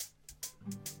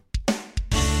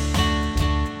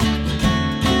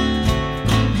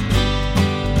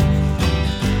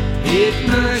It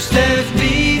must have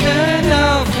been an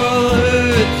awful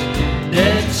hurt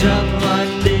that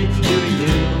someone did to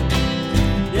you.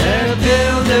 They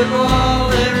build a wall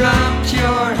around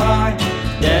your heart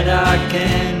that I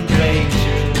can't break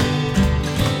through.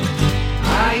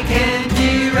 I can't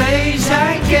erase,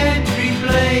 I can't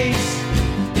replace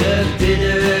the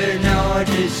bitter nor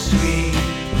the sweet,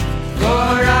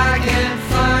 for I can't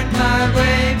find my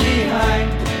way behind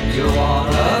your wall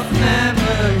of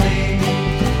memory.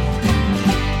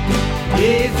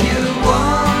 If you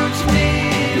want me,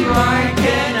 why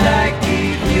can't I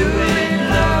keep you in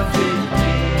love with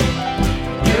me?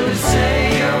 You say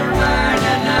you're mine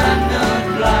and I'm not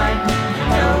blind. I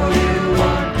know you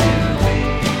want to be.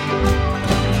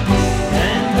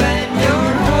 And when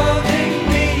you're holding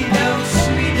me, no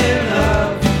sweeter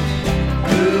love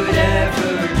could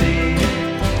ever be.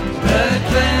 But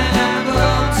when I'm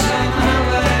gone, somehow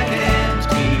I can't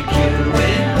keep you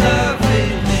in love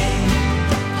with me.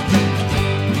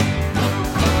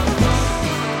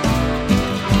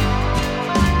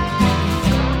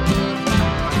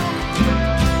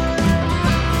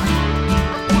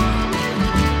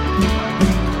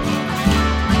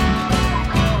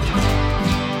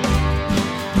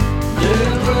 The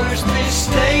worst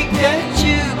mistake that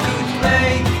you could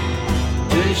make,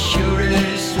 the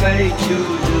surest way to